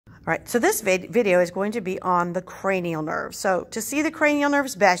All right, so this video is going to be on the cranial nerves. So to see the cranial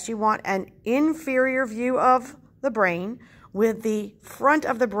nerves best, you want an inferior view of the brain with the front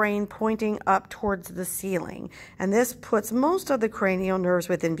of the brain pointing up towards the ceiling. And this puts most of the cranial nerves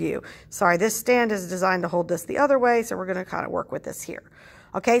within view. Sorry, this stand is designed to hold this the other way, so we're going to kind of work with this here.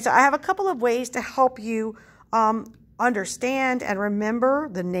 Okay, so I have a couple of ways to help you understand and remember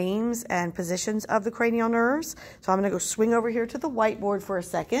the names and positions of the cranial nerves. So I'm going to go swing over here to the whiteboard for a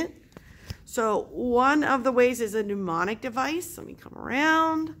second. So one of the ways is a mnemonic device. Let me come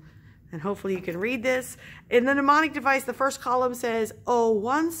around and hopefully you can read this. In the mnemonic device, the first column says, oh,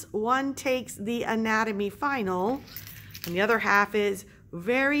 once one takes the anatomy final. And the other half is,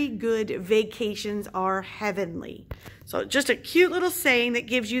 very good vacations are heavenly. So just a cute little saying that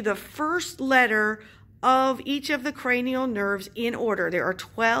gives you the first letter of each of the cranial nerves in order. There are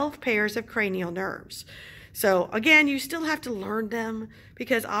 12 pairs of cranial nerves. So again, you still have to learn them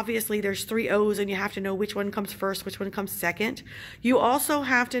because obviously there's 3 O's and you have to know which one comes first, which one comes second. You also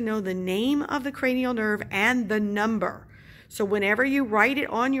have to know the name of the cranial nerve and the number. So whenever you write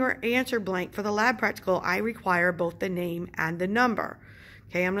it on your answer blank for the lab practical, I require both the name and the number.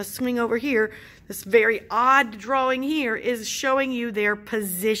 Okay, I'm going to swing over here. This very odd drawing here is showing you their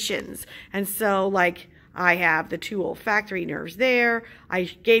positions. And so like I have the 2 olfactory nerves there. I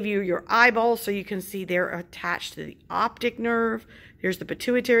gave you your eyeballs so you can see they're attached to the optic nerve. There's the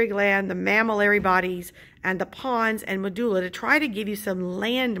pituitary gland, the mammillary bodies, and the pons and medulla to try to give you some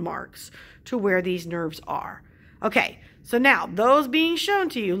landmarks to where these nerves are. Okay, so now those being shown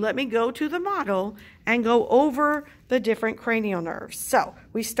to you, let me go to the model and go over the different cranial nerves. So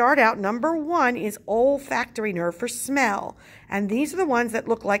we start out, number 1 is olfactory nerve for smell. And these are the ones that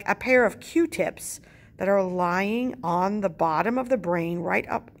look like a pair of Q-tips that are lying on the bottom of the brain right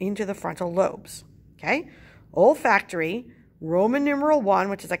up into the frontal lobes. Okay, olfactory, Roman numeral 1,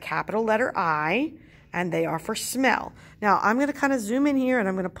 which is a capital letter I, and they are for smell. Now, I'm going to kind of zoom in here, and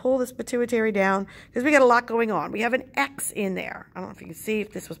I'm going to pull this pituitary down because we got a lot going on. We have an X in there. I don't know if you can see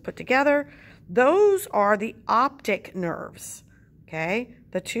if this was put together. Those are the optic nerves, okay?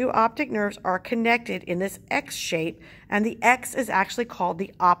 The 2 optic nerves are connected in this X shape, and the X is actually called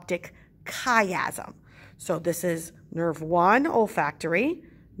the optic chiasm. So this is nerve 1, olfactory,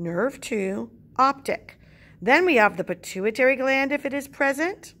 nerve 2, optic. Then we have the pituitary gland if it is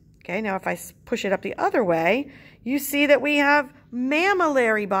present. Okay, now if I push it up the other way, you see that we have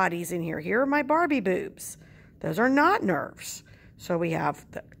mammillary bodies in here. Here are my Barbie boobs. Those are not nerves. So we have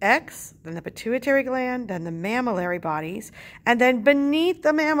the X, then the pituitary gland, then the mammillary bodies. And then beneath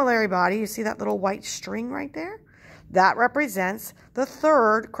the mammillary body, you see that little white string right there? That represents the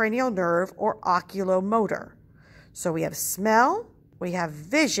 3rd cranial nerve or oculomotor. So we have smell, we have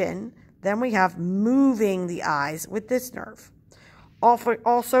vision, then we have moving the eyes with this nerve.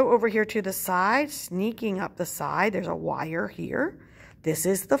 Also over here to the side, sneaking up the side, there's a wire here. This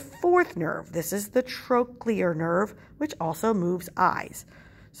is the 4th nerve. This is the trochlear nerve, which also moves eyes.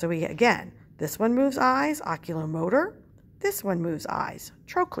 So again, this one moves eyes, oculomotor. This one moves eyes,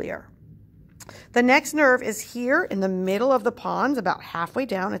 trochlear. The next nerve is here in the middle of the pons, about halfway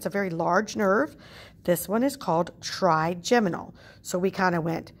down. It's a very large nerve. This one is called trigeminal. So we kind of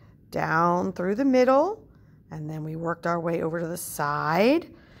went down through the middle, and then we worked our way over to the side.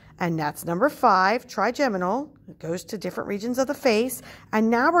 And that's number 5, trigeminal. It goes to different regions of the face. And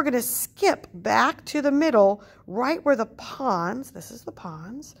now we're going to skip back to the middle, right where the pons, this is the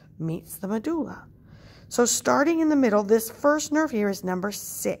pons, meets the medulla. So starting in the middle, this first nerve here is number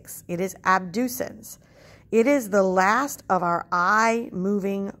 6. It is abducens. It is the last of our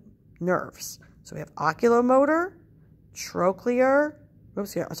eye-moving nerves. So we have oculomotor, trochlear,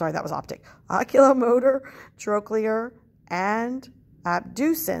 oops, sorry, that was optic. Oculomotor, trochlear, and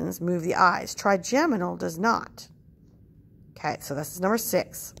abducens move the eyes. Trigeminal does not. Okay, so this is number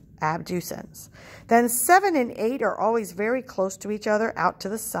 6, abducens. Then 7 and 8 are always very close to each other out to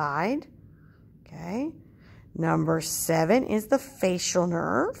the side. Okay, number 7 is the facial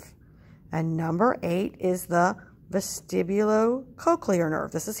nerve, and number 8 is the vestibulocochlear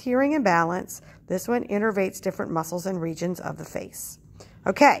nerve. This is hearing and balance. This one innervates different muscles and regions of the face.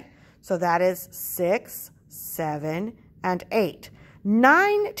 Okay, so that is 6, 7, and 8.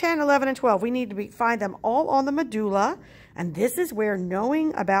 9, 10, 11, and 12, we need to find them all on the medulla, and this is where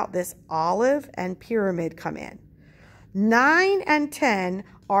knowing about this olive and pyramid come in. 9 and 10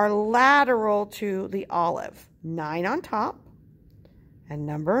 are lateral to the olive. 9 on top, and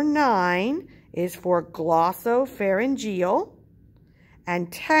number 9 is for glossopharyngeal,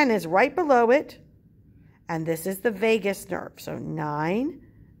 and 10 is right below it, and this is the vagus nerve. So 9,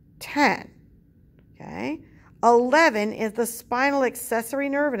 10. Okay, 11 is the spinal accessory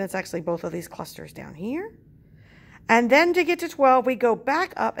nerve, and it's actually both of these clusters down here. And then to get to 12, we go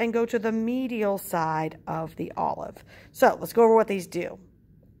back up and go to the medial side of the olive. So let's go over what these do.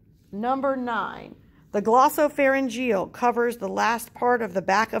 Number 9, the glossopharyngeal covers the last part of the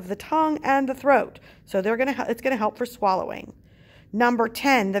back of the tongue and the throat. So it's going to help for swallowing. Number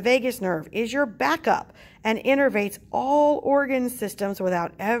 10, the vagus nerve, is your backup and innervates all organ systems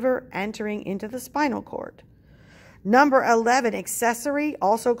without ever entering into the spinal cord. Number 11, accessory,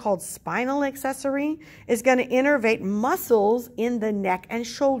 also called spinal accessory, is going to innervate muscles in the neck and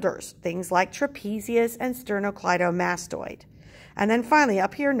shoulders, things like trapezius and sternocleidomastoid. And then finally,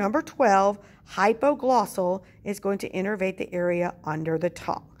 up here, number 12, hypoglossal, is going to innervate the area under the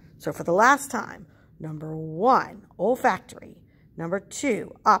tongue. So for the last time, number 1, olfactory. Number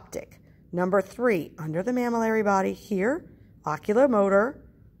 2, optic. Number 3, under the mammillary body here, oculomotor.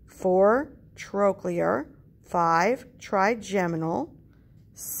 4, trochlear. 5, trigeminal.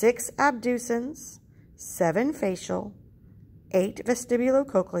 6, abducens. 7, facial. 8,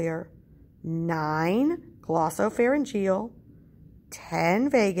 vestibulocochlear. 9, glossopharyngeal. 10,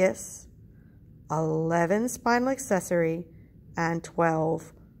 vagus. 11, spinal accessory. And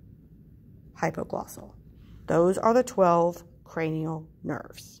 12, hypoglossal. Those are the 12 cranial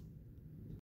nerves.